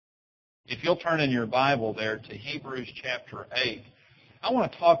If you'll turn in your Bible there to Hebrews chapter 8, I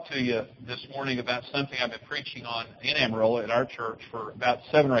want to talk to you this morning about something I've been preaching on in Amarillo at our church for about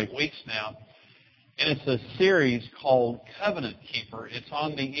 7 or 8 weeks now. And it's a series called Covenant Keeper. It's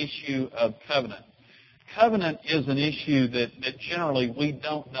on the issue of covenant. Covenant is an issue that generally we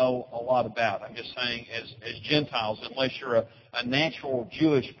don't know a lot about. I'm just saying as Gentiles, unless you're a natural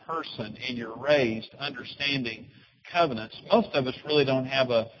Jewish person and you're raised understanding covenants, most of us really don't have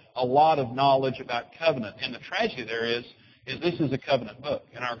a lot of knowledge about covenant. And the tragedy there is this is a covenant book,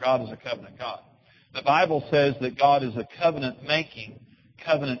 and our God is a covenant God. The Bible says that God is a covenant-making,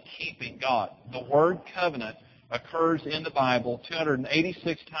 covenant-keeping God. The word covenant occurs in the Bible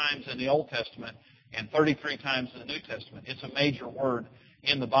 286 times in the Old Testament and 33 times in the New Testament. It's a major word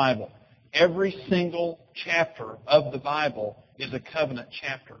in the Bible. Every single chapter of the Bible is a covenant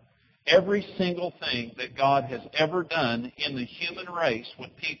chapter. Every single thing that God has ever done in the human race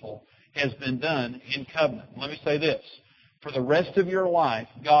with people has been done in covenant. Let me say this. For the rest of your life,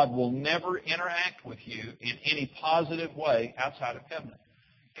 God will never interact with you in any positive way outside of covenant.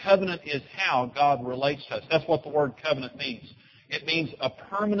 Covenant is how God relates to us. That's what the word covenant means. It means a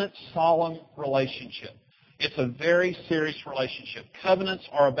permanent, solemn relationship. It's a very serious relationship. Covenants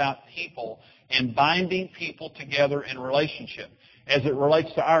are about people and binding people together in relationship. As it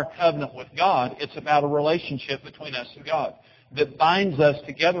relates to our covenant with God, it's about a relationship between us and God that binds us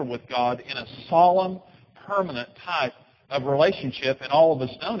together with God in a solemn, permanent type of relationship. And all of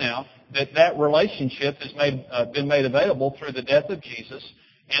us know now that relationship has been made available through the death of Jesus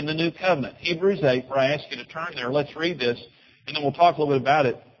and the new covenant. Hebrews 8, where I ask you to turn there, let's read this, and then we'll talk a little bit about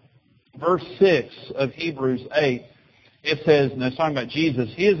it. Verse 6 of Hebrews 8, it says, and it's talking about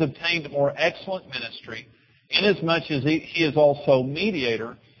Jesus, He has obtained a more excellent ministry, inasmuch as He is also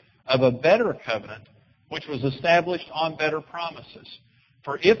mediator of a better covenant, which was established on better promises.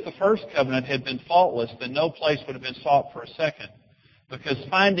 For if the first covenant had been faultless, then no place would have been sought for a second. Because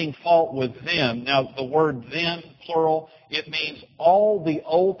finding fault with them, now the word them, plural, it means all the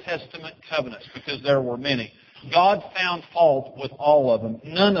Old Testament covenants, because there were many. God found fault with all of them.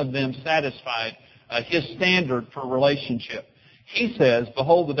 None of them satisfied His standard for relationship. He says,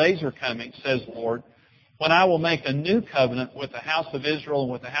 behold, the days are coming, says the Lord, when I will make a new covenant with the house of Israel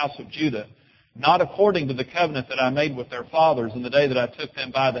and with the house of Judah, not according to the covenant that I made with their fathers in the day that I took them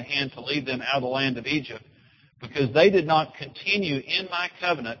by the hand to lead them out of the land of Egypt, because they did not continue in my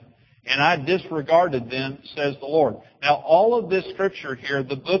covenant, and I disregarded them, says the Lord. Now, all of this scripture here,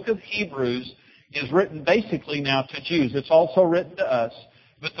 the book of Hebrews, is written basically now to Jews. It's also written to us.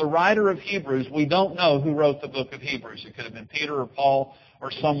 But the writer of Hebrews, we don't know who wrote the book of Hebrews. It could have been Peter or Paul or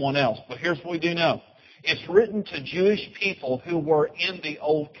someone else. But here's what we do know. It's written to Jewish people who were in the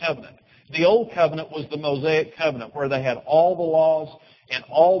Old Covenant. The Old Covenant was the Mosaic Covenant, where they had all the laws and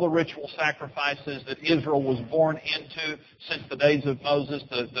all the ritual sacrifices that Israel was born into since the days of Moses.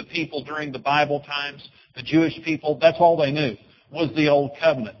 The people during the Bible times, the Jewish people, that's all they knew was the Old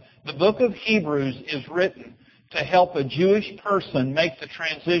Covenant. The book of Hebrews is written to help a Jewish person make the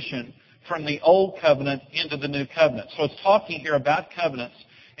transition from the Old Covenant into the New Covenant. So it's talking here about covenants,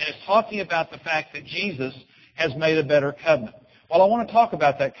 and it's talking about the fact that Jesus has made a better covenant. Well, I want to talk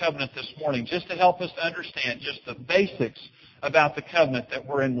about that covenant this morning just to help us to understand just the basics about the covenant that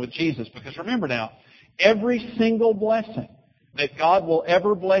we're in with Jesus. Because remember now, every single blessing that God will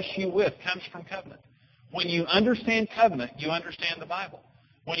ever bless you with comes from covenant. When you understand covenant, you understand the Bible.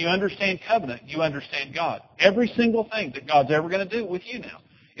 When you understand covenant, you understand God. Every single thing that God's ever going to do with you now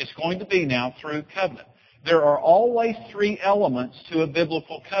is going to be now through covenant. There are always three elements to a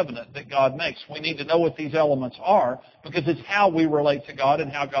biblical covenant that God makes. We need to know what these elements are because it's how we relate to God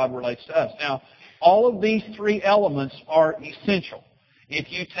and how God relates to us. Now, all of these three elements are essential.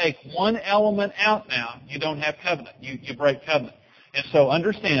 If you take one element out now, you don't have covenant. You break covenant. And so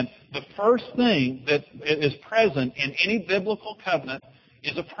understand, the first thing that is present in any biblical covenant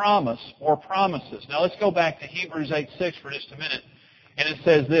is a promise or promises. Now let's go back to Hebrews 8:6 for just a minute. And it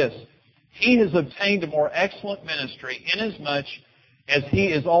says this, He has obtained a more excellent ministry inasmuch as He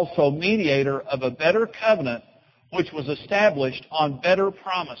is also mediator of a better covenant which was established on better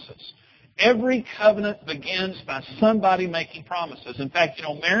promises. Every covenant begins by somebody making promises. In fact,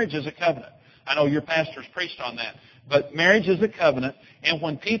 marriage is a covenant. I know your pastor's preached on that. But marriage is a covenant, and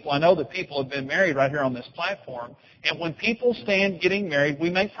when people, I know that people have been married right here on this platform, and when people stand getting married, we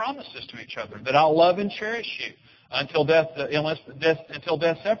make promises to each other that I'll love and cherish you until death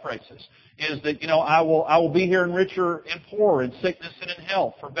separates us. Is that, I will be here in richer and poorer, in sickness and in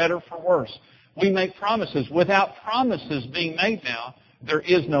health, for better, for worse. We make promises. Without promises being made now, there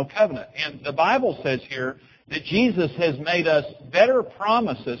is no covenant. And the Bible says here that Jesus has made us better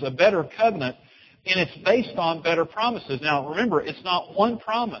promises, a better covenant, and it's based on better promises. Now, remember, it's not one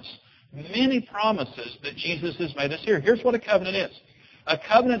promise. Many promises that Jesus has made us here. Here's what a covenant is. A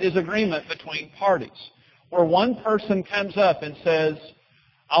covenant is agreement between parties, where one person comes up and says,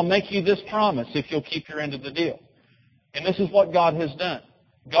 I'll make you this promise if you'll keep your end of the deal. And this is what God has done.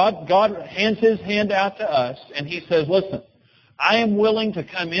 God hands his hand out to us, and he says, listen, I am willing to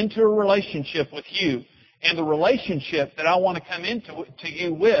come into a relationship with you, and the relationship that I want to come into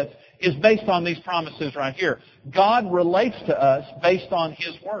you with is based on these promises right here. God relates to us based on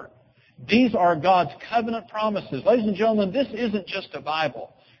his word. These are God's covenant promises. Ladies and gentlemen, this isn't just a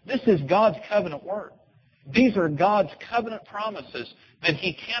Bible. This is God's covenant word. These are God's covenant promises that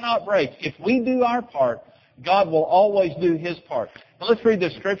he cannot break. If we do our part, God will always do his part. Now let's read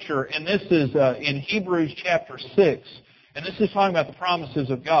this scripture, and this is in Hebrews chapter 6, and this is talking about the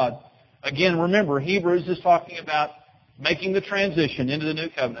promises of God. Again, remember, Hebrews is talking about making the transition into the new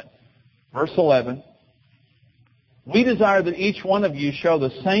covenant. Verse 11, we desire that each one of you show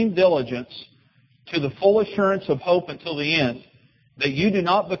the same diligence to the full assurance of hope until the end, that you do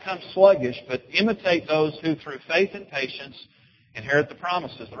not become sluggish, but imitate those who through faith and patience inherit the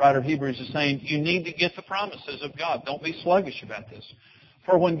promises. The writer of Hebrews is saying you need to get the promises of God. Don't be sluggish about this.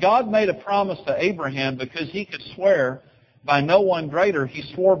 For when God made a promise to Abraham, because he could swear by no one greater,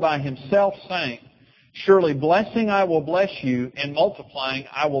 he swore by himself, saying, surely blessing I will bless you, and multiplying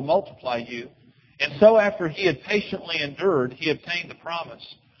I will multiply you. And so after he had patiently endured, he obtained the promise.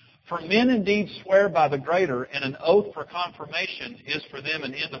 For men indeed swear by the greater, and an oath for confirmation is for them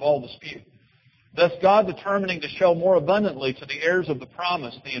an end of all dispute. Thus God, determining to show more abundantly to the heirs of the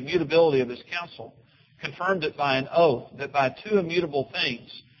promise the immutability of his counsel, confirmed it by an oath, that by two immutable things,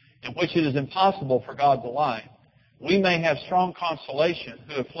 in which it is impossible for God to lie, we may have strong consolation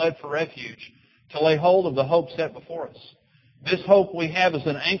who have fled for refuge, to lay hold of the hope set before us. This hope we have as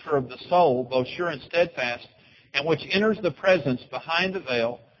an anchor of the soul, both sure and steadfast, and which enters the presence behind the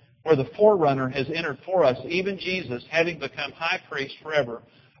veil, where the forerunner has entered for us, even Jesus, having become high priest forever,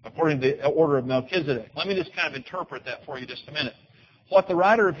 according to the order of Melchizedek. Let me just kind of interpret that for you just a minute. What the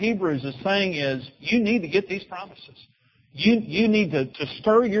writer of Hebrews is saying is, you need to get these promises. You need to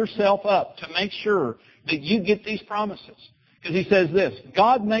stir yourself up to make sure that you get these promises. Because he says this,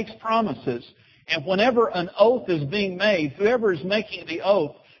 God makes promises, and whenever an oath is being made, whoever is making the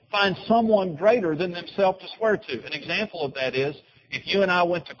oath finds someone greater than themselves to swear to. An example of that is, if you and I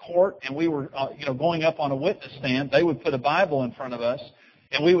went to court and we were going up on a witness stand, they would put a Bible in front of us,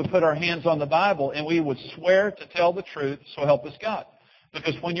 and we would put our hands on the Bible, and we would swear to tell the truth, so help us God.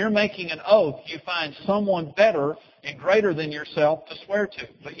 Because when you're making an oath, you find someone better and greater than yourself to swear to.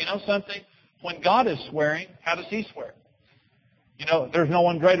 But you know something? When God is swearing, how does he swear? There's no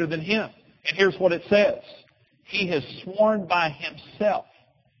one greater than him. And here's what it says. He has sworn by himself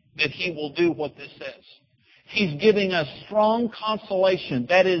that he will do what this says. He's giving us strong consolation.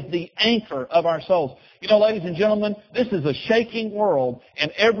 That is the anchor of our souls. Ladies and gentlemen, this is a shaking world,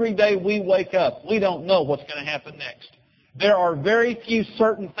 and every day we wake up, we don't know what's going to happen next. There are very few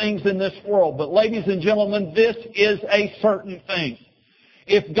certain things in this world, but ladies and gentlemen, this is a certain thing.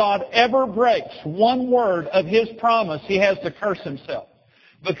 If God ever breaks one word of his promise, he has to curse himself.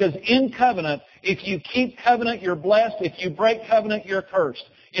 Because in covenant, if you keep covenant, you're blessed. If you break covenant, you're cursed.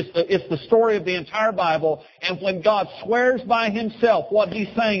 It's the story of the entire Bible. And when God swears by himself, what he's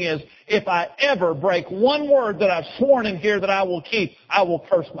saying is, if I ever break one word that I've sworn in here that I will keep, I will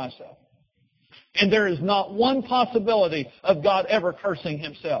curse myself. And there is not one possibility of God ever cursing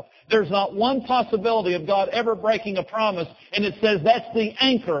himself. There's not one possibility of God ever breaking a promise. And it says that's the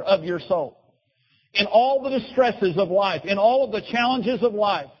anchor of your soul. In all the distresses of life, in all of the challenges of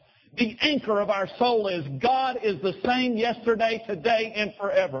life, the anchor of our soul is God is the same yesterday, today, and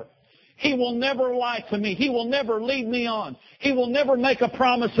forever. He will never lie to me. He will never lead me on. He will never make a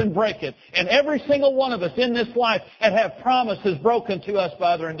promise and break it. And every single one of us in this life have promises broken to us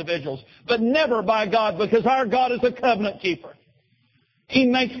by other individuals, but never by God, because our God is a covenant keeper. He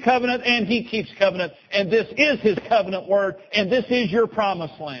makes covenant and he keeps covenant, and this is his covenant word, and this is your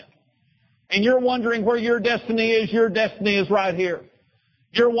promised land. And you're wondering where your destiny is. Your destiny is right here.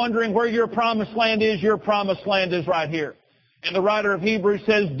 You're wondering where your promised land is. Your promised land is right here. And the writer of Hebrews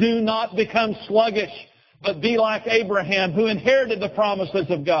says, do not become sluggish, but be like Abraham, who inherited the promises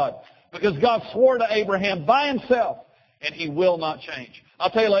of God. Because God swore to Abraham by himself, and he will not change.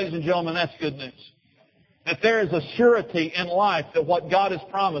 I'll tell you, ladies and gentlemen, that's good news. That there is a surety in life that what God has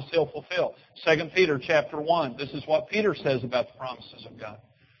promised, he'll fulfill. 2 Peter chapter 1, this is what Peter says about the promises of God.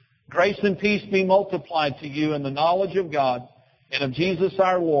 Grace and peace be multiplied to you in the knowledge of God and of Jesus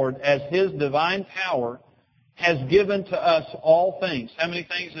our Lord, as his divine power has given to us all things. How many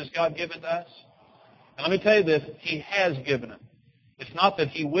things has God given to us? And let me tell you this, He has given them. It's not that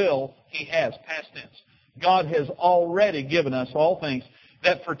He will, He has, past tense. God has already given us all things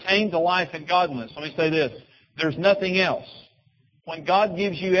that pertain to life and godliness. Let me say this, there's nothing else. When God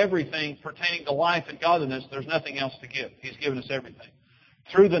gives you everything pertaining to life and godliness, there's nothing else to give. He's given us everything.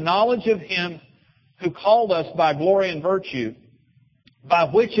 Through the knowledge of Him who called us by glory and virtue, by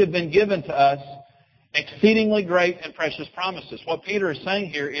which have been given to us exceedingly great and precious promises. What Peter is saying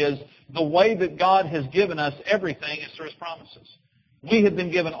here is the way that God has given us everything is through His promises. We have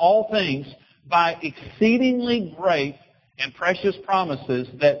been given all things by exceedingly great and precious promises,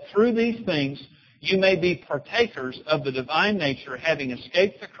 that through these things you may be partakers of the divine nature, having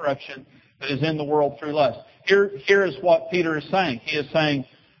escaped the corruption that is in the world through lust. Here is what Peter is saying. He is saying,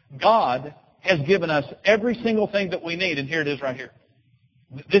 God has given us every single thing that we need, and here it is right here.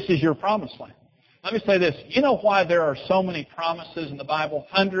 This is your promised land. Let me say this. You know why there are so many promises in the Bible?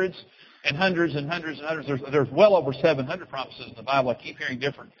 Hundreds and hundreds and hundreds and hundreds. There's well over 700 promises in the Bible. I keep hearing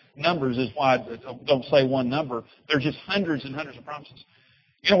different numbers is why I don't say one number. There's just hundreds and hundreds of promises.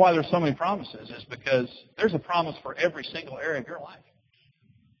 You know why there's so many promises? Is because there's a promise for every single area of your life.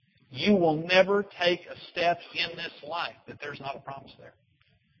 You will never take a step in this life that there's not a promise there.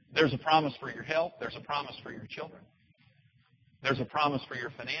 There's a promise for your health. There's a promise for your children. There's a promise for your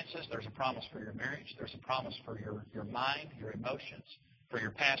finances. There's a promise for your marriage. There's a promise for your mind, your emotions, for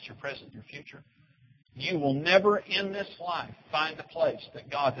your past, your present, your future. You will never in this life find a place that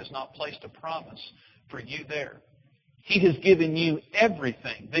God has not placed a promise for you there. He has given you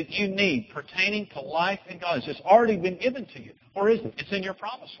everything that you need pertaining to life and godliness. It's already been given to you. Where is it? It's in your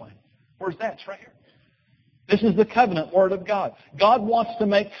promised land. Where's that? It's right here. This is the covenant word of God. God wants to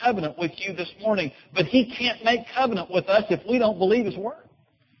make covenant with you this morning, but He can't make covenant with us if we don't believe His word.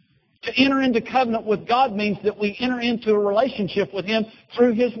 To enter into covenant with God means that we enter into a relationship with Him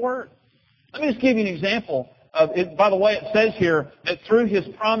through His word. Let me just give you an example of it. By the way, it says here that through His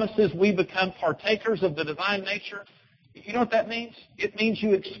promises we become partakers of the divine nature. You know what that means? It means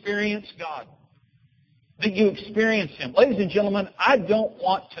you experience God. That you experience Him. Ladies and gentlemen, I don't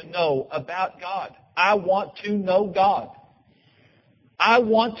want to know about God. I want to know God. I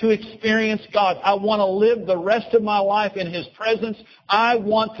want to experience God. I want to live the rest of my life in His presence. I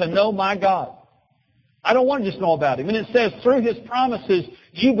want to know my God. I don't want to just know about Him. And it says through His promises,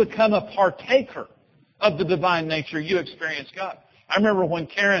 you become a partaker of the divine nature. You experience God. I remember when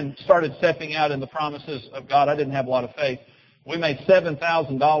Karen started stepping out in the promises of God, I didn't have a lot of faith. We made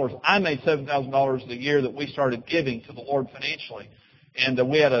 $7,000. I made $7,000 the year that we started giving to the Lord financially. And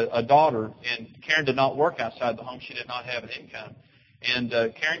we had a daughter, and Karen did not work outside the home. She did not have an income. And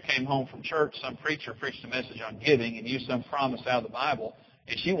Karen came home from church. Some preacher preached a message on giving and used some promise out of the Bible,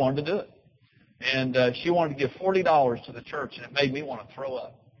 and she wanted to do it. And she wanted to give $40 to the church, and it made me want to throw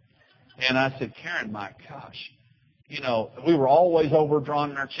up. And I said, Karen, my gosh, you know, we were always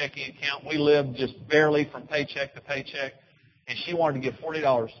overdrawn in our checking account. We lived just barely from paycheck to paycheck. And she wanted to give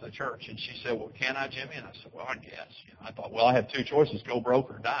 $40 to the church. And she said, well, can I, Jimmy? And I said, well, I guess. You know, I thought, well, I have two choices, go broke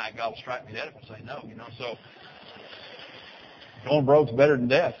or die. God will strike me dead if I say no, you know. So going broke's better than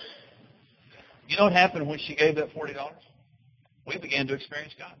death. You know what happened when she gave that $40? We began to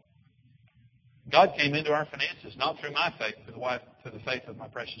experience God. God came into our finances, not through my faith, through the faith of my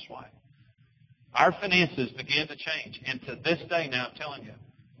precious wife. Our finances began to change. And to this day now, I'm telling you,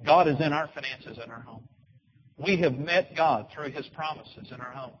 God is in our finances in our home. We have met God through His promises in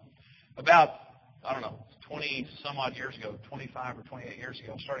our home. About, 20-some-odd years ago, 25 or 28 years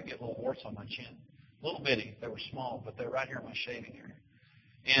ago, I started getting little warts on my chin. Little bitty. They were small, but they're right here in my shaving area.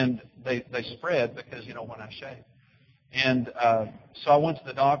 And they spread because, you know, when I shave. And so I went to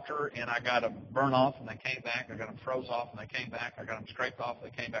the doctor, and I got them burn off, and they came back. I got them froze off, and they came back. I got them scraped off,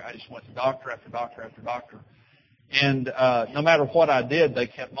 and they came back. I just went to doctor after doctor after doctor. And no matter what I did, they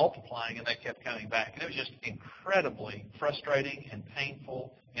kept multiplying, and they kept coming back. And it was just incredibly frustrating and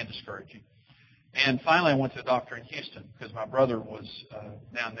painful and discouraging. And finally, I went to a doctor in Houston because my brother was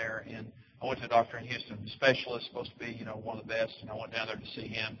down there. And I went to a doctor in Houston, a specialist, supposed to be, you know, one of the best. And I went down there to see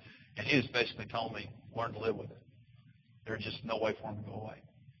him. And he just basically told me, learn to live with it. There's just no way for him to go away.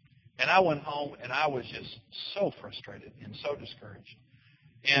 And I went home, and I was just so frustrated and so discouraged.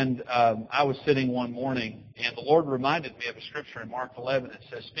 And I was sitting one morning, and the Lord reminded me of a scripture in Mark 11 that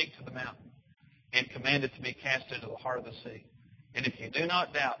says, speak to the mountain and command it to be cast into the heart of the sea. And if you do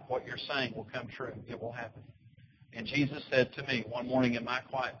not doubt what you're saying will come true, it will happen. And Jesus said to me one morning in my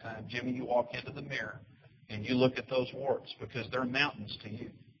quiet time, Jimmy, you walk into the mirror and you look at those warts because they're mountains to you.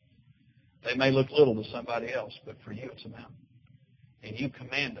 They may look little to somebody else, but for you it's a mountain. And you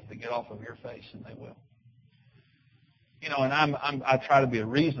command them to get off of your face, and they will. You know, and I try to be a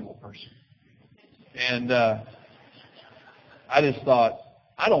reasonable person. And I just thought,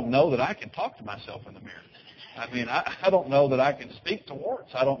 I don't know that I can talk to myself in the mirror. I mean, I don't know that I can speak to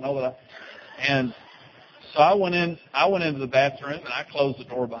warts. I don't know that and so I went into the bathroom and I closed the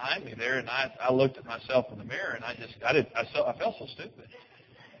door behind me there, and I looked at myself in the mirror, and I felt so stupid.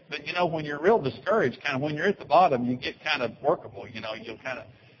 But you know, when you're real discouraged, kind of when you're at the bottom, you get kind of workable. You know, you'll kind of.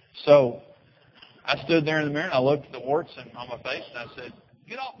 So I stood there in the mirror and I looked at the warts on my face, and I said,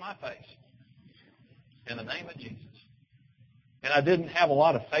 "Get off my face, in the name of Jesus." And I didn't have a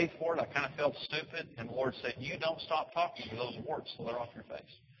lot of faith for it. I kind of felt stupid, and the Lord said, "You don't stop talking to those warts till they're off your face."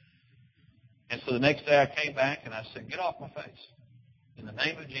 And so the next day I came back and I said, "Get off my face. In the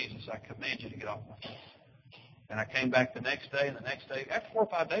name of Jesus, I command you to get off my face." And I came back the next day and the next day. After 4 or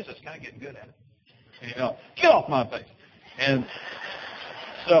 5 days, I was kind of getting good at it. And, you know, get off my face. And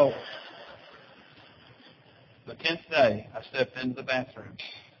so the 10th day, I stepped into the bathroom.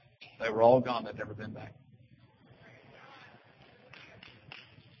 They were all gone. They'd never been back.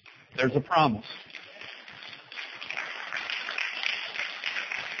 There's a promise.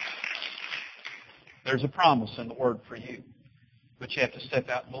 There's a promise in the Word for you, but you have to step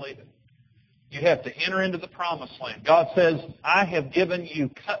out and believe it. You have to enter into the promised land. God says, "I have given you,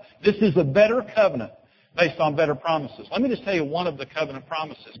 this is a better covenant based on better promises." Let me just tell you one of the covenant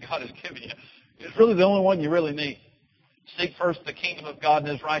promises God has given you. It's really the only one you really need. Seek first the kingdom of God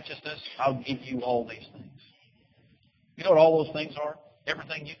and His righteousness. I'll give you all these things. You know what all those things are?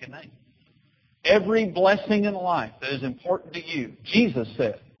 Everything you can name. Every blessing in life that is important to you, Jesus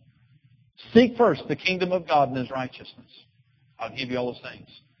said, "Seek first the kingdom of God and His righteousness. I'll give you all those things."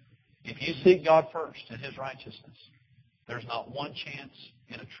 If you seek God first and His righteousness, there's not one chance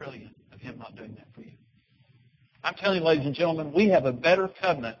in a trillion of Him not doing that for you. I'm telling you, ladies and gentlemen, we have a better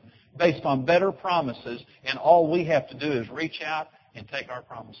covenant based on better promises, and all we have to do is reach out and take our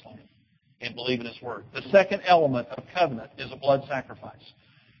promised land and believe in His Word. The second element of covenant is a blood sacrifice.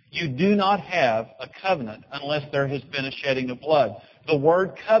 You do not have a covenant unless there has been a shedding of blood. The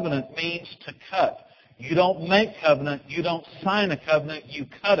word covenant means to cut. You don't make covenant. You don't sign a covenant. You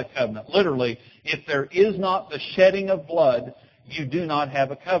cut a covenant. Literally, if there is not the shedding of blood, you do not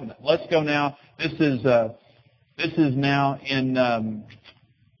have a covenant. Let's go now. This is now in,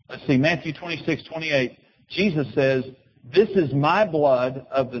 Matthew 26:28. Jesus says, "This is my blood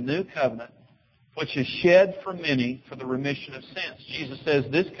of the new covenant, which is shed for many for the remission of sins." Jesus says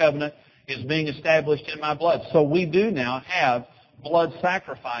this covenant is being established in my blood. So we do now have blood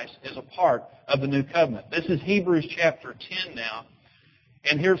sacrifice as a part of the new covenant. This is Hebrews chapter 10 now.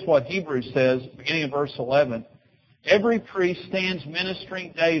 And here's what Hebrews says, beginning in verse 11. "Every priest stands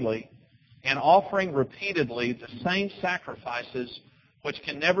ministering daily and offering repeatedly the same sacrifices which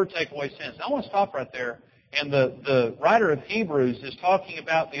can never take away sins." Now, I want to stop right there. And the writer of Hebrews is talking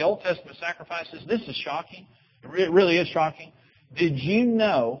about the Old Testament sacrifices. This is shocking. It really is shocking. Did you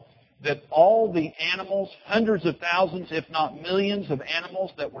know that all the animals, hundreds of thousands, if not millions of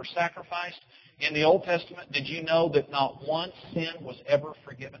animals that were sacrificed in the Old Testament, did you know that not one sin was ever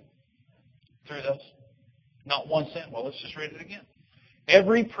forgiven through those? Not one sin. Well, let's just read it again.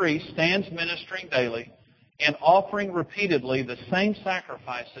 "Every priest stands ministering daily and offering repeatedly the same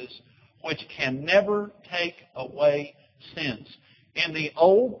sacrifices which can never take away sins." In the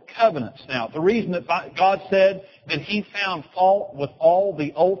Old Covenants, now, the reason that God said that He found fault with all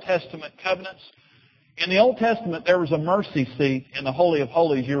the Old Testament covenants, in the Old Testament there was a mercy seat in the Holy of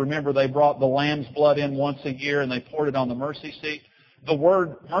Holies. You remember they brought the lamb's blood in once a year and they poured it on the mercy seat. The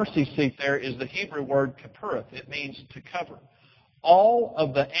word mercy seat there is the Hebrew word kapureth. It means to cover. All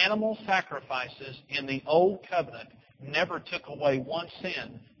of the animal sacrifices in the Old Covenant never took away one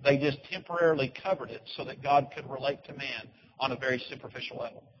sin. They just temporarily covered it so that God could relate to man on a very superficial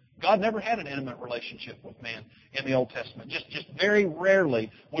level. God never had an intimate relationship with man in the Old Testament. Just very rarely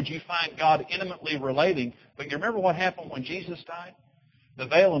would you find God intimately relating. But you remember what happened when Jesus died? The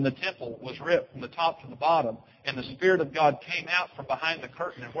veil in the temple was ripped from the top to the bottom, and the Spirit of God came out from behind the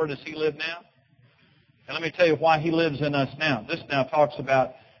curtain. And where does He live now? And let me tell you why He lives in us now. This now talks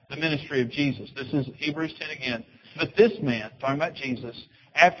about the ministry of Jesus. This is Hebrews 10 again. "But this man," talking about Jesus,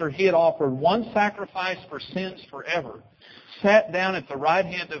 "after He had offered one sacrifice for sins forever, sat down at the right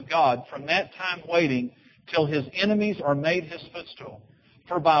hand of God, from that time waiting till His enemies are made His footstool.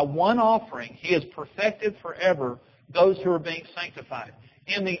 For by one offering He has perfected forever those who are being sanctified."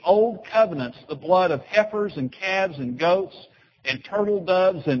 In the Old Covenants, the blood of heifers and calves and goats and turtle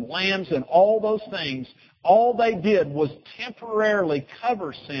doves and lambs and all those things, all they did was temporarily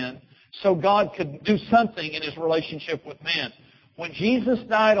cover sin so God could do something in His relationship with man. When Jesus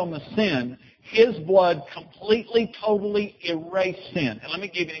died on the sin, His blood completely, totally erased sin. And let me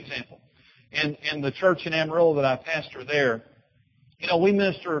give you an example. In the church in Amarillo that I pastor there, we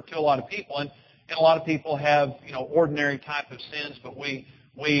minister to a lot of people, and a lot of people have, ordinary type of sins, but we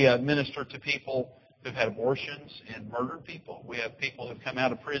minister to people who've had abortions and murdered people. We have people who've come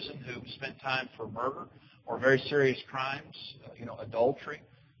out of prison who've spent time for murder or very serious crimes, adultery,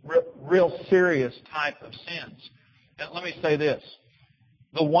 real serious type of sins. And let me say this.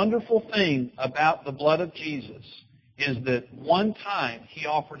 The wonderful thing about the blood of Jesus is that one time He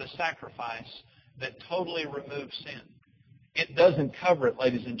offered a sacrifice that totally removes sin. It doesn't cover it,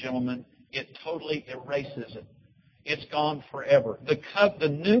 ladies and gentlemen. It totally erases it. It's gone forever. The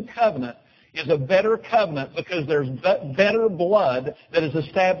new covenant is a better covenant because there's better blood that has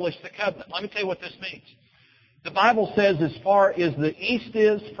established the covenant. Let me tell you what this means. The Bible says as far as the east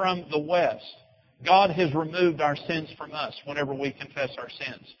is from the west, God has removed our sins from us whenever we confess our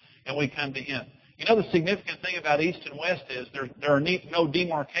sins and we come to Him. The significant thing about east and west is there are no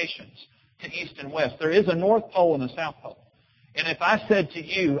demarcations to east and west. There is a North Pole and a South Pole. And if I said to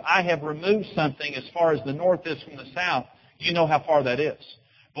you, I have removed something as far as the north is from the south, you know how far that is.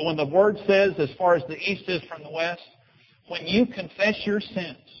 But when the Word says as far as the east is from the west, when you confess your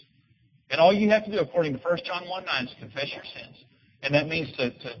sins, and all you have to do according to 1 John 1:9 is confess your sins. And that means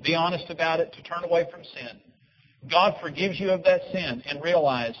to be honest about it, to turn away from sin. God forgives you of that sin and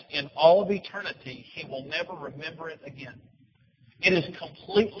realize in all of eternity He will never remember it again. It is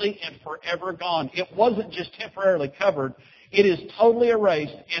completely and forever gone. It wasn't just temporarily covered. It is totally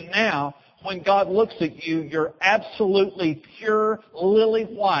erased. And now, when God looks at you, you're absolutely pure, lily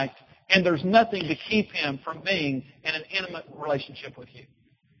white, and there's nothing to keep Him from being in an intimate relationship with you.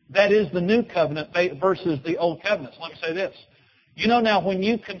 That is the new covenant versus the old covenant. So let me say this. Now when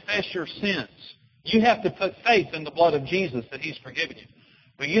you confess your sins, you have to put faith in the blood of Jesus that He's forgiven you.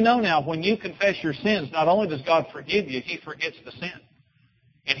 But now when you confess your sins, not only does God forgive you, He forgets the sin.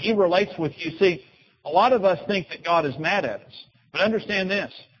 And He relates with you. See, a lot of us think that God is mad at us. But understand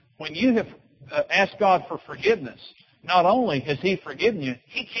this. When you have asked God for forgiveness, not only has He forgiven you,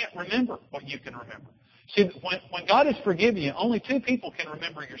 He can't remember what you can remember. See, when God has forgiven you, only two people can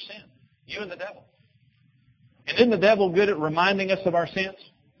remember your sin. You and the devil. And isn't the devil good at reminding us of our sins?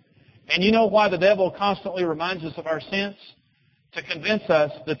 And you know why the devil constantly reminds us of our sins? To convince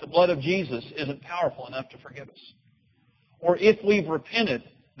us that the blood of Jesus isn't powerful enough to forgive us. Or if we've repented,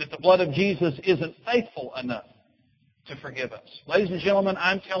 that the blood of Jesus isn't faithful enough to forgive us. Ladies and gentlemen,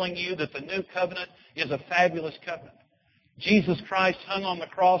 I'm telling you that the new covenant is a fabulous covenant. Jesus Christ hung on the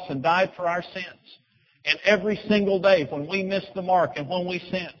cross and died for our sins. And every single day when we miss the mark and when we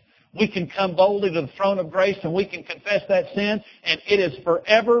sin, we can come boldly to the throne of grace and we can confess that sin, and it is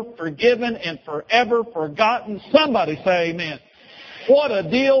forever forgiven and forever forgotten. Somebody say amen. What a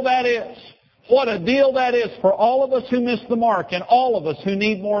deal that is. What a deal that is for all of us who miss the mark and all of us who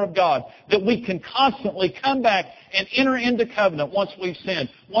need more of God, that we can constantly come back and enter into covenant once we've sinned.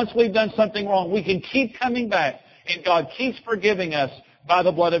 Once we've done something wrong, we can keep coming back, and God keeps forgiving us by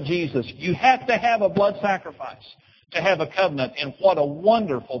the blood of Jesus. You have to have a blood sacrifice to have a covenant, and what a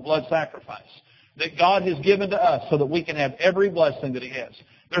wonderful blood sacrifice that God has given to us so that we can have every blessing that He has.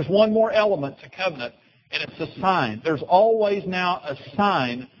 There's one more element to covenant, and it's a sign. There's always now a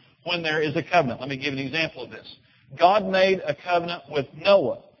sign when there is a covenant. Let me give you an example of this. God made a covenant with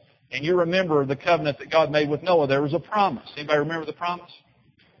Noah, and you remember the covenant that God made with Noah. There was a promise. Anybody remember the promise?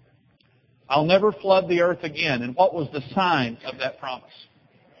 I'll never flood the earth again. And what was the sign of that promise?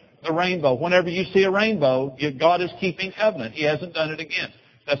 The rainbow. Whenever you see a rainbow, God is keeping covenant. He hasn't done it again.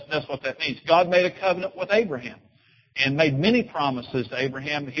 That's what that means. God made a covenant with Abraham and made many promises to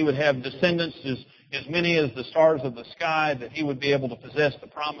Abraham that he would have descendants as many as the stars of the sky, that he would be able to possess the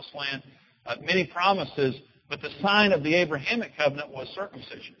promised land. Many promises, but the sign of the Abrahamic covenant was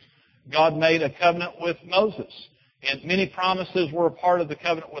circumcision. God made a covenant with Moses, and many promises were a part of the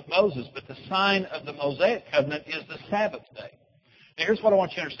covenant with Moses, but the sign of the Mosaic covenant is the Sabbath day. Now, here's what I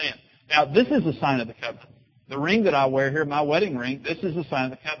want you to understand. Now, this is a sign of the covenant. The ring that I wear here, my wedding ring, this is a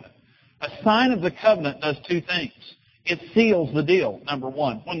sign of the covenant. A sign of the covenant does two things. It seals the deal, number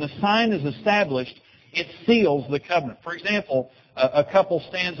one. When the sign is established, it seals the covenant. For example, a couple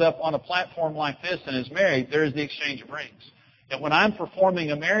stands up on a platform like this and is married, there is the exchange of rings. And when I'm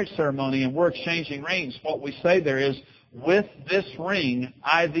performing a marriage ceremony and we're exchanging rings, what we say there is, with this ring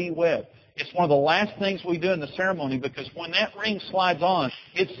I thee wed. It's one of the last things we do in the ceremony, because when that ring slides on,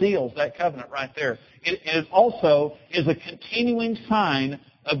 it seals that covenant right there. It also is a continuing sign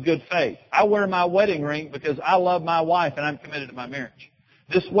of good faith. I wear my wedding ring because I love my wife and I'm committed to my marriage.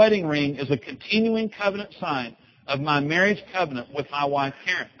 This wedding ring is a continuing covenant sign of my marriage covenant with my wife,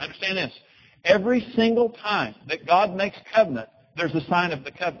 Karen. Understand this. Every single time that God makes covenant, there's a sign of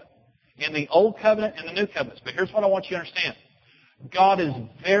the covenant. In the Old Covenant and the New Covenants. But here's what I want you to understand. God is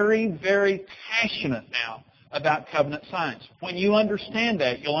very, very passionate now about covenant signs. When you understand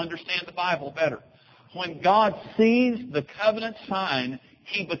that, you'll understand the Bible better. When God sees the covenant sign,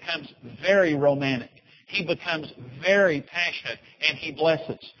 He becomes very romantic. He becomes very passionate, and He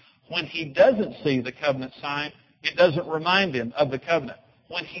blesses. When He doesn't see the covenant sign, it doesn't remind Him of the covenant.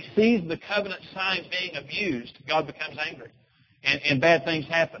 When He sees the covenant sign being abused, God becomes angry. And bad things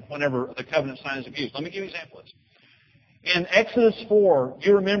happen whenever the covenant sign is abused. Let me give you examples. In Exodus 4,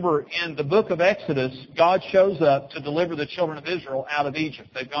 you remember in the book of Exodus, God shows up to deliver the children of Israel out of Egypt.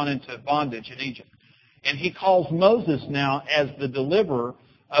 They've gone into bondage in Egypt. And He calls Moses now as the deliverer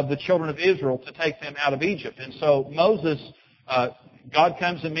of the children of Israel to take them out of Egypt. And so Moses, God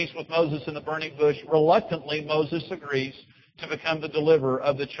comes and meets with Moses in the burning bush. Reluctantly, Moses agrees to become the deliverer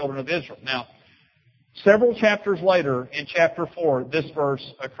of the children of Israel. Now, several chapters later, in chapter 4, this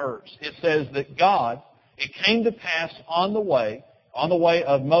verse occurs. It says that it came to pass on the way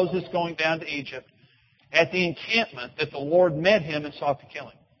of Moses going down to Egypt, at the encampment, that the Lord met him and sought to kill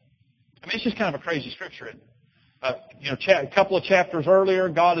him. I mean, it's just kind of a crazy scripture, isn't it? A couple of chapters earlier,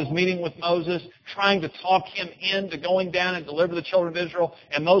 God is meeting with Moses, trying to talk him into going down and deliver the children of Israel,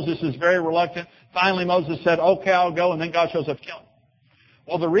 and Moses is very reluctant. Finally, Moses said, okay, I'll go, and then God shows up to kill him.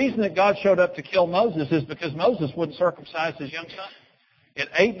 Well, the reason that God showed up to kill Moses is because Moses wouldn't circumcise his young son. At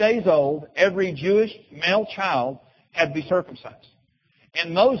 8 days old, every Jewish male child had to be circumcised.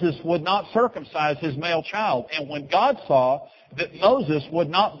 And Moses would not circumcise his male child. And when God saw that Moses would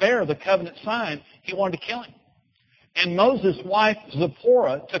not bear the covenant sign, He wanted to kill him. And Moses' wife,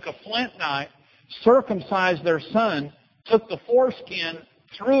 Zipporah, took a flint knife, circumcised their son, took the foreskin,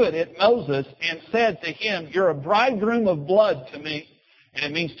 threw it at Moses, and said to him, you're a bridegroom of blood to me. And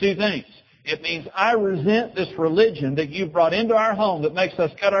it means two things. It means I resent this religion that you've brought into our home that makes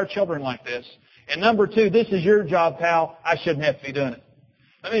us cut our children like this. And number two, this is your job, pal. I shouldn't have to be doing it.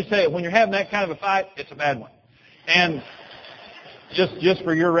 Let me say it. When you're having that kind of a fight, it's a bad one. And just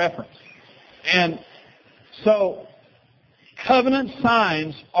for your reference. And so covenant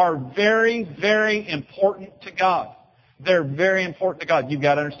signs are very, very important to God. They're very important to God. You've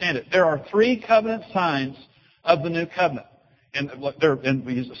got to understand it. There are 3 covenant signs of the new covenant. And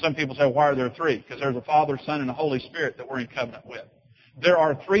some people say, why are there 3? Because there's a Father, Son, and a Holy Spirit that we're in covenant with. There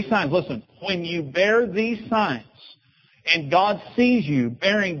are 3 signs. Listen, when you bear these signs, and God sees you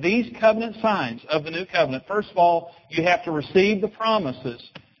bearing these covenant signs of the new covenant, first of all, you have to receive the promises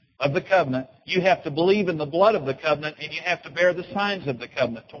of the covenant. You have to believe in the blood of the covenant, and you have to bear the signs of the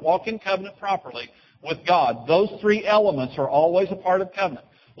covenant. To walk in covenant properly with God, those 3 elements are always a part of covenant.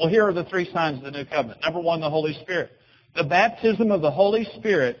 Well, here are the 3 signs of the new covenant. Number 1, the Holy Spirit. The baptism of the Holy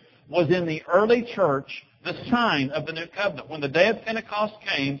Spirit was in the early church the sign of the new covenant. When the day of Pentecost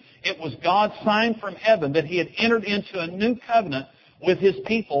came, it was God's sign from heaven that He had entered into a new covenant with His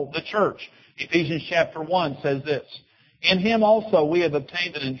people, the church. Ephesians chapter 1 says this, in Him also we have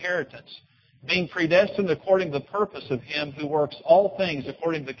obtained an inheritance, being predestined according to the purpose of Him who works all things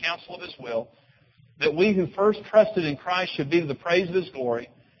according to the counsel of His will, that we who first trusted in Christ should be to the praise of His glory.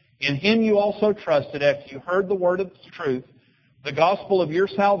 In Him you also trusted after you heard the word of truth, the gospel of your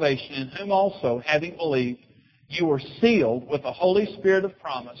salvation, in whom also, having believed, you were sealed with the Holy Spirit of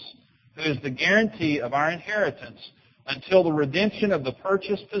promise, who is the guarantee of our inheritance until the redemption of the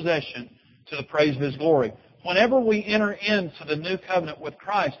purchased possession to the praise of His glory. Whenever we enter into the new covenant with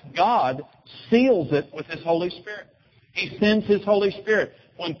Christ, God seals it with His Holy Spirit. He sends His Holy Spirit.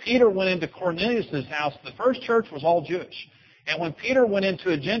 When Peter went into Cornelius' house, the first church was all Jewish. And when Peter went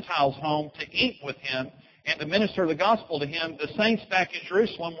into a Gentile's home to eat with him and to minister the gospel to him, the saints back in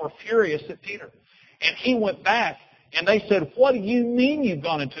Jerusalem were furious at Peter. And he went back, and they said, what do you mean you've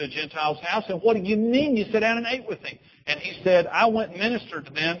gone into a Gentile's house? And what do you mean you sat down and ate with him? And he said, I went and ministered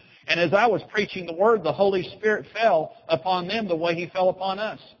to them, and as I was preaching the word, the Holy Spirit fell upon them the way He fell upon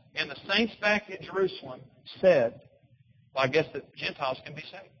us. And the saints back in Jerusalem said, well, I guess that Gentiles can be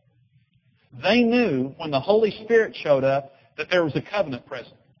saved. They knew when the Holy Spirit showed up that there was a covenant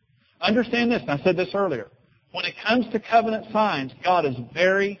present. Understand this, and I said this earlier. When it comes to covenant signs, God is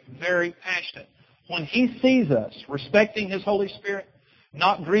very, very passionate. When He sees us respecting His Holy Spirit,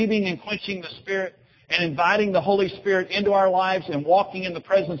 not grieving and quenching the Spirit, and inviting the Holy Spirit into our lives and walking in the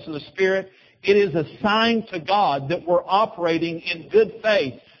presence of the Spirit, it is a sign to God that we're operating in good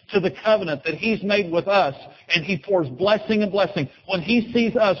faith to the covenant that He's made with us, and He pours blessing and blessing. When He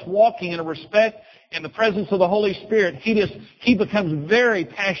sees us walking in a respect in the presence of the Holy Spirit, He becomes very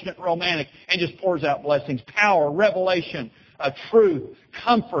passionate and romantic and just pours out blessings, power, revelation, truth,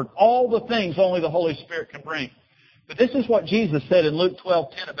 comfort, all the things only the Holy Spirit can bring. But this is what Jesus said in Luke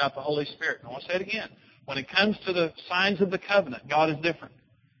 12:10 about the Holy Spirit. And I want to say it again. When it comes to the signs of the covenant, God is different.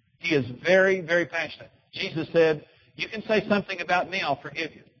 He is very, very passionate. Jesus said, you can say something about me, I'll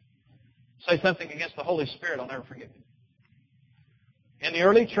forgive you. Say something against the Holy Spirit, I'll never forgive you. In the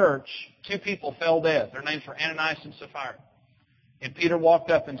early church, 2 people fell dead. Their names were Ananias and Sapphira. And Peter walked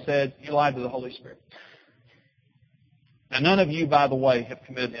up and said, you lied to the Holy Spirit. Now, none of you, by the way, have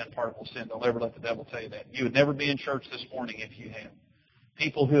committed the unpardonable sin. Don't ever let the devil tell you that. You would never be in church this morning if you had.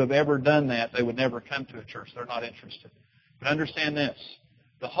 People who have ever done that, they would never come to a church. They're not interested. But understand this.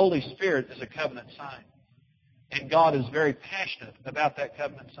 The Holy Spirit is a covenant sign. And God is very passionate about that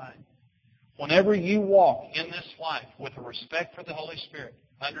covenant sign. Whenever you walk in this life with a respect for the Holy Spirit,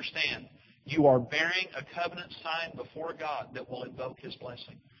 understand you are bearing a covenant sign before God that will invoke His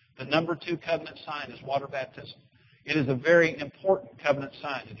blessing. The number 2 covenant sign is water baptism. It is a very important covenant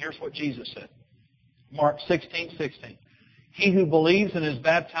sign. And here's what Jesus said. Mark 16:16. He who believes and is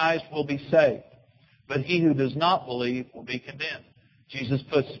baptized will be saved, but he who does not believe will be condemned. Jesus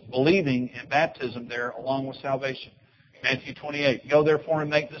puts believing and baptism there along with salvation. Matthew 28, go therefore and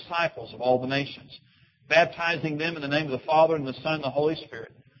make disciples of all the nations, baptizing them in the name of the Father and the Son and the Holy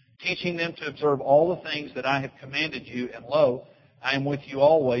Spirit, teaching them to observe all the things that I have commanded you, and lo, I am with you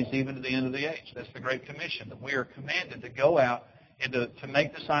always, even to the end of the age. That's the Great Commission, that we are commanded to go out and to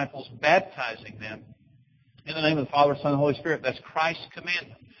make disciples, baptizing them in the name of the Father, Son, and Holy Spirit. That's Christ's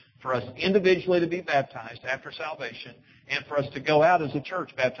commandment for us individually to be baptized after salvation and for us to go out as a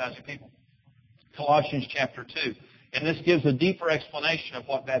church baptizing people. Colossians chapter 2. And this gives a deeper explanation of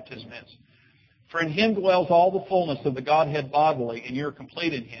what baptism is. For in Him dwells all the fullness of the Godhead bodily, and you are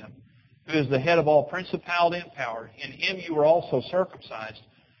complete in Him, who is the head of all principality and power. In Him you were also circumcised,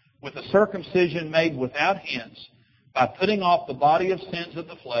 with a circumcision made without hands, by putting off the body of sins of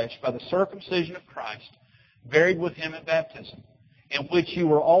the flesh, by the circumcision of Christ, buried with Him in baptism, in which you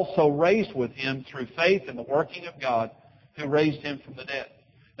were also raised with Him through faith in the working of God, who raised Him from the dead.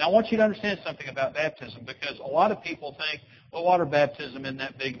 Now, I want you to understand something about baptism, because a lot of people think, well, water baptism isn't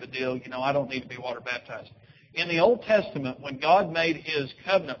that big of a deal. You know, I don't need to be water baptized. In the Old Testament, when God made His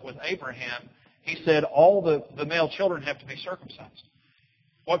covenant with Abraham, He said all the male children have to be circumcised.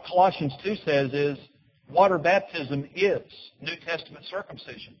 What Colossians 2 says is water baptism is New Testament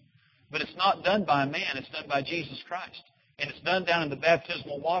circumcision. But it's not done by a man. It's done by Jesus Christ. And it's done down in the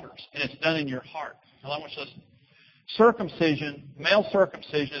baptismal waters. And it's done in your heart. Now, I want you to listen. Circumcision, male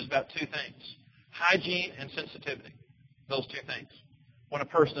circumcision, is about 2 things. Hygiene and sensitivity. Those 2 things. When a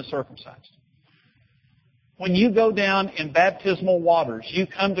person is circumcised. When you go down in baptismal waters, you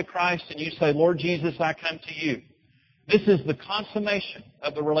come to Christ and you say, Lord Jesus, I come to you. This is the consummation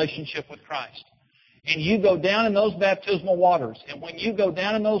of the relationship with Christ. And you go down in those baptismal waters. And when you go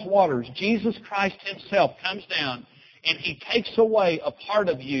down in those waters, Jesus Christ Himself comes down and He takes away a part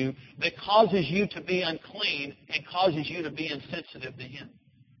of you that causes you to be unclean and causes you to be insensitive to Him.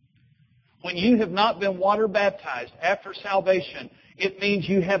 When you have not been water baptized after salvation, it means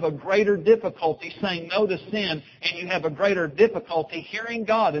you have a greater difficulty saying no to sin, and you have a greater difficulty hearing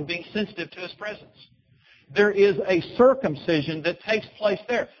God and being sensitive to His presence. There is a circumcision that takes place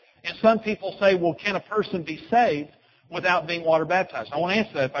there. And some people say, well, can a person be saved without being water baptized? I want to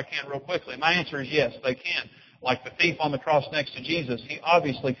answer that if I can real quickly. My answer is yes, they can. Like the thief on the cross next to Jesus, he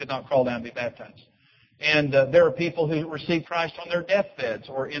obviously could not crawl down and be baptized. And there are people who receive Christ on their deathbeds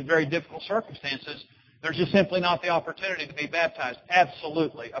or in very difficult circumstances. There's just simply not the opportunity to be baptized.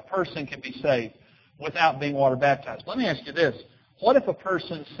 Absolutely, a person can be saved without being water baptized. Let me ask you this. What if a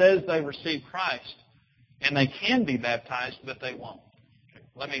person says they receive Christ and they can be baptized, but they won't?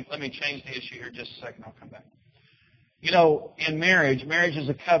 Okay, let me change the issue here just a second. I'll come back. You know, in marriage is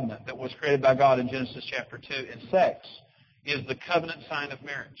a covenant that was created by God in Genesis chapter 2, and sex is the covenant sign of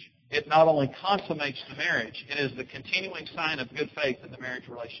marriage. It not only consummates the marriage, it is the continuing sign of good faith in the marriage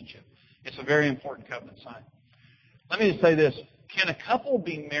relationship. It's a very important covenant sign. Let me just say this. Can a couple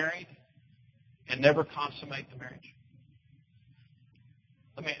be married and never consummate the marriage?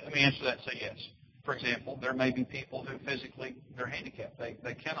 Let me answer that and say yes. For example, there may be people who physically, they're handicapped.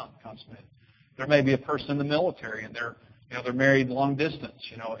 They cannot consummate it. There may be a person in the military and they're married long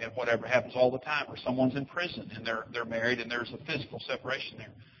distance, and whatever happens all the time. Or someone's in prison and they're married and there's a physical separation there.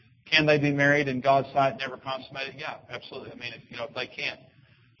 Can they be married in God's sight, never consummated? Yeah, absolutely. I mean, if they can.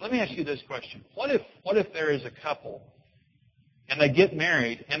 Let me ask you this question. What if there is a couple and they get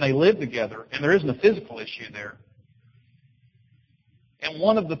married and they live together and there isn't a physical issue there, and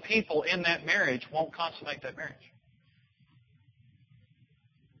one of the people in that marriage won't consummate that marriage?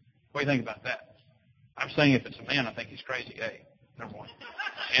 What do you think about that? I'm saying if it's a man, I think he's crazy. Hey, number one.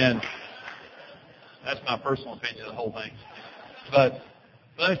 And that's my personal opinion of the whole thing. But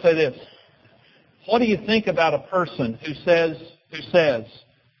let me say this. What do you think about a person who says,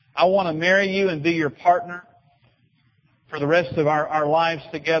 I want to marry you and be your partner for the rest of our lives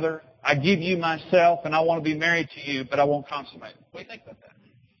together. I give you myself and I want to be married to you, but I won't consummate it. What do you think about that?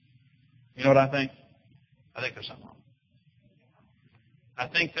 You know what I think? I think there's something wrong. I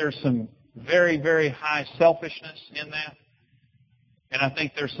think there's some very, very high selfishness in that. And I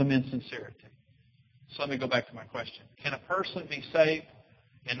think there's some insincerity. So let me go back to my question. Can a person be saved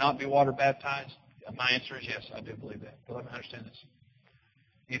and not be water baptized? My answer is yes, I do believe that. But let me understand this.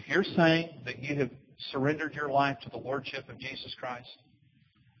 If you're saying that you have surrendered your life to the Lordship of Jesus Christ,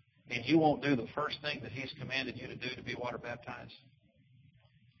 and you won't do the first thing that He's commanded you to do to be water baptized,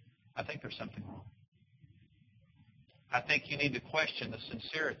 I think there's something wrong. I think you need to question the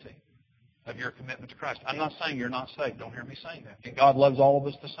sincerity of your commitment to Christ. I'm not saying you're not saved. Don't hear me saying that. And God loves all of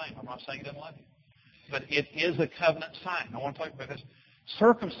us the same. I'm not saying He doesn't love you. But it is a covenant sign. I want to talk about this.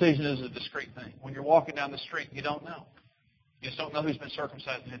 Circumcision is a discrete thing. When you're walking down the street, you don't know. You just don't know who's been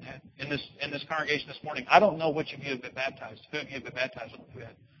circumcised and had. In this congregation this morning, I don't know which of you have been baptized. Who of you have been baptized? Who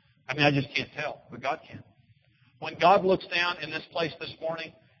had? I mean, I just can't tell, but God can. When God looks down in this place this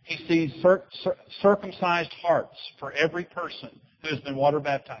morning, He sees circumcised hearts for every person who has been water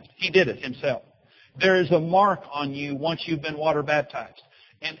baptized. He did it Himself. There is a mark on you once you've been water baptized.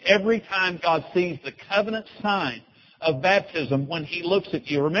 And every time God sees the covenant sign of baptism, when He looks at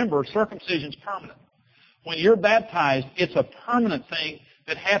you, remember, circumcision is permanent. When you're baptized, it's a permanent thing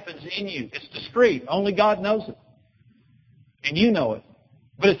that happens in you. It's discreet. Only God knows it. And you know it.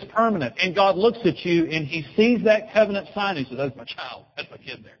 But it's permanent. And God looks at you and He sees that covenant sign. He says, that's my child. That's my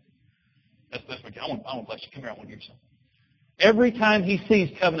kid there. That's my kid. I want to bless you. Come here. I want to give you something. Every time He sees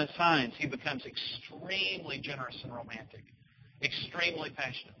covenant signs, He becomes extremely generous and romantic. Extremely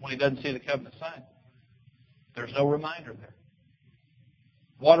passionate. When He doesn't see the covenant sign, there's no reminder there.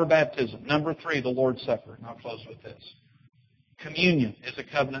 Water baptism. Number 3, the Lord's Supper. And I'll close with this. Communion is a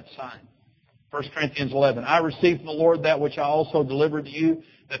covenant sign. 1 Corinthians 11. I received from the Lord that which I also delivered to you,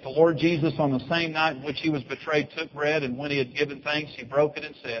 that the Lord Jesus on the same night in which He was betrayed took bread, and when He had given thanks, He broke it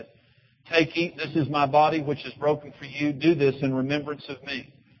and said, Take, eat, this is my body which is broken for you. Do this in remembrance of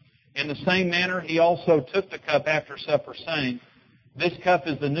me. In the same manner, He also took the cup after supper, saying, This cup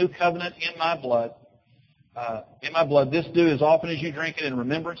is the new covenant in my blood. This do as often as you drink it in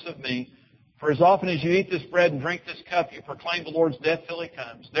remembrance of me. For as often as you eat this bread and drink this cup, you proclaim the Lord's death till He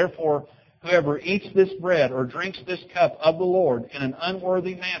comes. Therefore, whoever eats this bread or drinks this cup of the Lord in an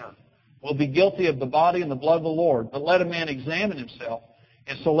unworthy manner will be guilty of the body and the blood of the Lord. But let a man examine himself,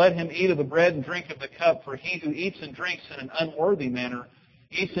 and so let him eat of the bread and drink of the cup. For he who eats and drinks in an unworthy manner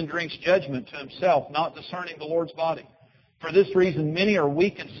eats and drinks judgment to himself, not discerning the Lord's body. For this reason, many are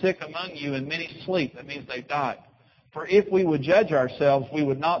weak and sick among you, and many sleep. That means they've died. For if we would judge ourselves, we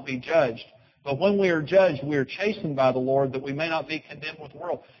would not be judged. But when we are judged, we are chastened by the Lord, that we may not be condemned with the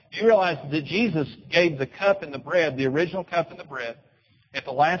world. Do you realize that Jesus gave the cup and the bread, the original cup and the bread, at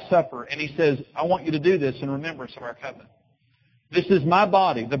the Last Supper, and He says, I want you to do this in remembrance of our covenant. This is my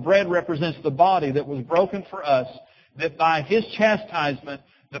body. The bread represents the body that was broken for us, that by His chastisement,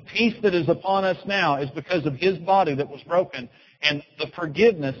 the peace that is upon us now is because of His body that was broken. And the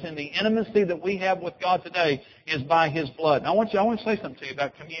forgiveness and the intimacy that we have with God today is by His blood. Now, I want to say something to you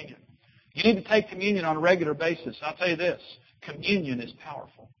about communion. You need to take communion on a regular basis. I'll tell you this. Communion is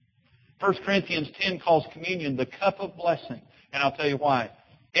powerful. 1 Corinthians 10 calls communion the cup of blessing. And I'll tell you why.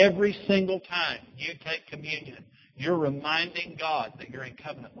 Every single time you take communion, you're reminding God that you're in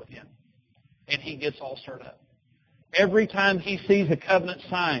covenant with Him. And He gets all stirred up. Every time He sees a covenant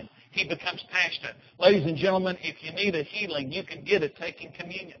sign, He becomes passionate. Ladies and gentlemen, if you need a healing, you can get it taking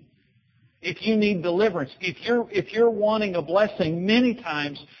communion. If you need deliverance, if you're wanting a blessing, many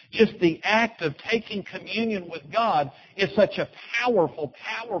times just the act of taking communion with God is such a powerful,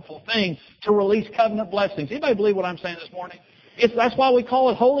 powerful thing to release covenant blessings. Anybody believe what I'm saying this morning? That's why we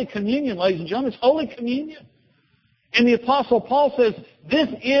call it Holy Communion, ladies and gentlemen. It's Holy Communion. And the Apostle Paul says, this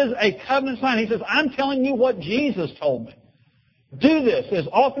is a covenant sign. He says, I'm telling you what Jesus told me. Do this as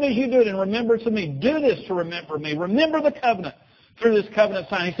often as you do it in remembrance of me. Do this to remember me. Remember the covenant through this covenant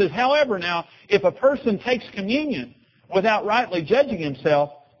sign. He says, however, now, if a person takes communion without rightly judging himself,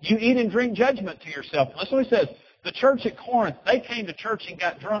 you eat and drink judgment to yourself. And listen what he says. The church at Corinth, they came to church and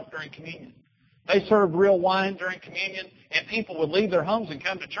got drunk during communion. They served real wine during communion, and people would leave their homes and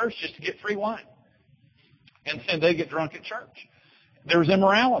come to church just to get free wine. And then they get drunk at church. There was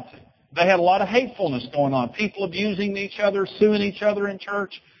immorality. They had a lot of hatefulness going on. People abusing each other, suing each other in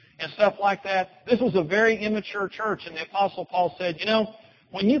church. and stuff like that. This was a very immature church, and the Apostle Paul said, you know,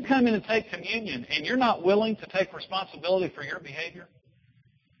 when you come in and take communion and you're not willing to take responsibility for your behavior,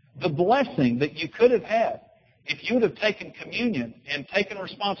 the blessing that you could have had if you would have taken communion and taken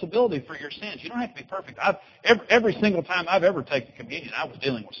responsibility for your sins. You don't have to be perfect. Every single time I've ever taken communion, I was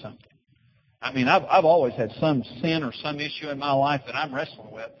dealing with something. I mean, I've always had some sin or some issue in my life that I'm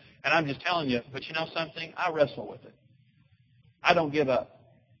wrestling with. And I'm just telling you, but you know something? I wrestle with it. I don't give up.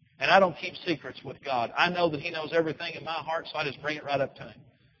 And I don't keep secrets with God. I know that He knows everything in my heart, so I just bring it right up to Him.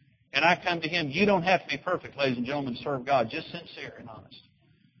 And I come to Him. You don't have to be perfect, ladies and gentlemen, to serve God. Just sincere and honest.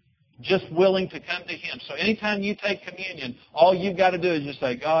 Just willing to come to Him. So anytime you take communion, all you've got to do is just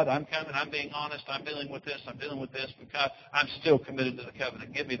say, God, I'm coming. I'm being honest. I'm dealing with this. I'm dealing with this because I'm still committed to the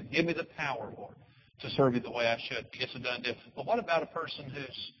covenant. Give me the power, Lord, to serve You the way I should. It's a done deal. But what about a person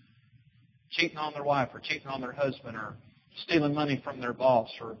who's cheating on their wife or cheating on their husband or stealing money from their boss,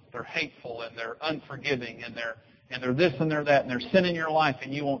 or they're hateful and they're unforgiving and they're this and they're that and they're sin in your life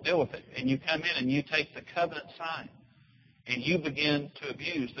and you won't deal with it? And you come in and you take the covenant sign and you begin to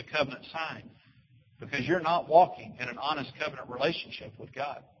abuse the covenant sign because you're not walking in an honest covenant relationship with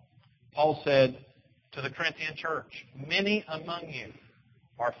God. Paul said to the Corinthian church, many among you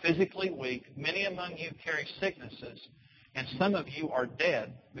are physically weak, many among you carry sicknesses, and some of you are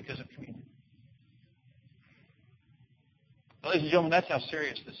dead because of communion. Ladies and gentlemen, that's how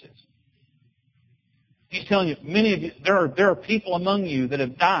serious this is. He's telling you, many of you, there are people among you that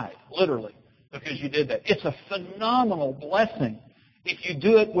have died, literally, because you did that. It's a phenomenal blessing if you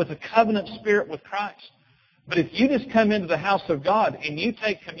do it with a covenant spirit with Christ. But if you just come into the house of God and you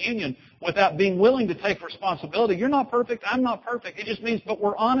take communion without being willing to take responsibility, you're not perfect, I'm not perfect. It just means, but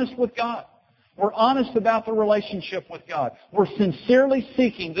we're honest with God. We're honest about the relationship with God. We're sincerely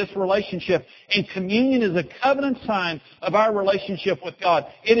seeking this relationship. And communion is a covenant sign of our relationship with God.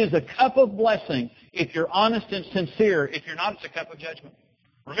 It is a cup of blessing if you're honest and sincere. If you're not, it's a cup of judgment.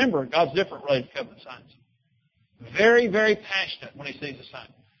 Remember, God's different related to covenant signs. Very, very passionate when He sees a sign.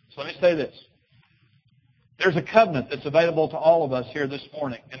 So let me say this. There's a covenant that's available to all of us here this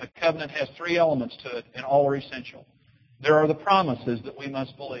morning. And the covenant has three elements to it, and all are essential. There are the promises that we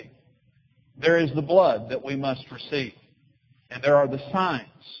must believe. There is the blood that we must receive. And there are the signs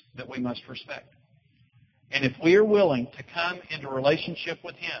that we must respect. And if we are willing to come into relationship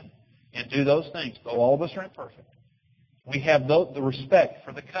with Him and do those things, though all of us are imperfect, we have the respect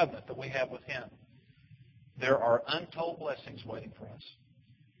for the covenant that we have with Him. There are untold blessings waiting for us.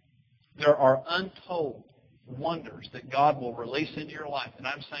 There are untold wonders that God will release into your life. And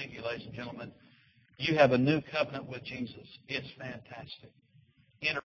I'm saying to you, ladies and gentlemen, you have a new covenant with Jesus. It's fantastic.